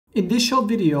In this short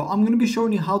video, I'm going to be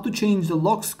showing you how to change the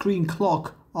lock screen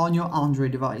clock on your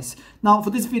Android device. Now for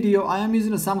this video, I am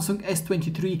using a Samsung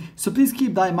S23, so please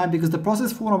keep that in mind because the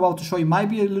process for what I'm about to show you might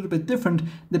be a little bit different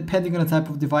depending on the type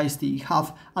of device that you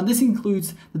have. And this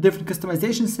includes the different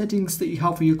customization settings that you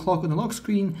have for your clock on the lock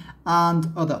screen and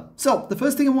other. So the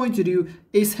first thing I want you to do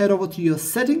is head over to your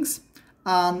settings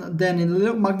and then in a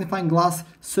little magnifying glass,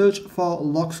 search for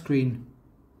lock screen.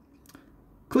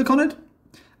 Click on it.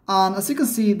 And as you can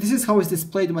see, this is how it's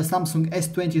displayed in my Samsung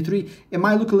S23. It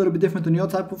might look a little bit different on your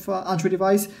type of Android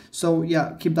device. So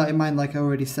yeah, keep that in mind like I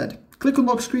already said. Click on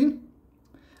lock screen.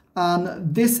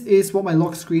 And this is what my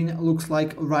lock screen looks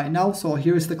like right now. So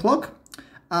here is the clock.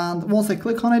 And once I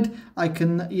click on it, I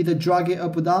can either drag it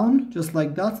up or down, just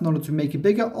like that, in order to make it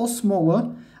bigger or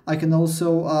smaller. I can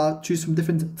also choose from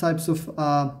different types of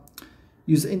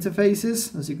user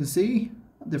interfaces, as you can see,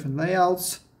 different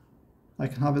layouts. I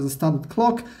can have it as a standard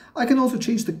clock. I can also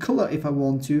change the color if I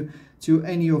want to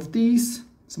any of these.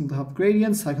 Some of them have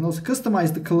gradients. I can also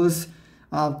customize the colors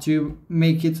to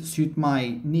make it suit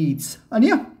my needs. And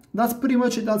yeah, that's pretty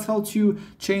much it. That's how to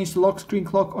change the lock screen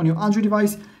clock on your Android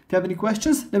device. If you have any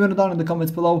questions, let me know down in the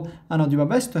comments below and I'll do my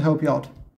best to help you out.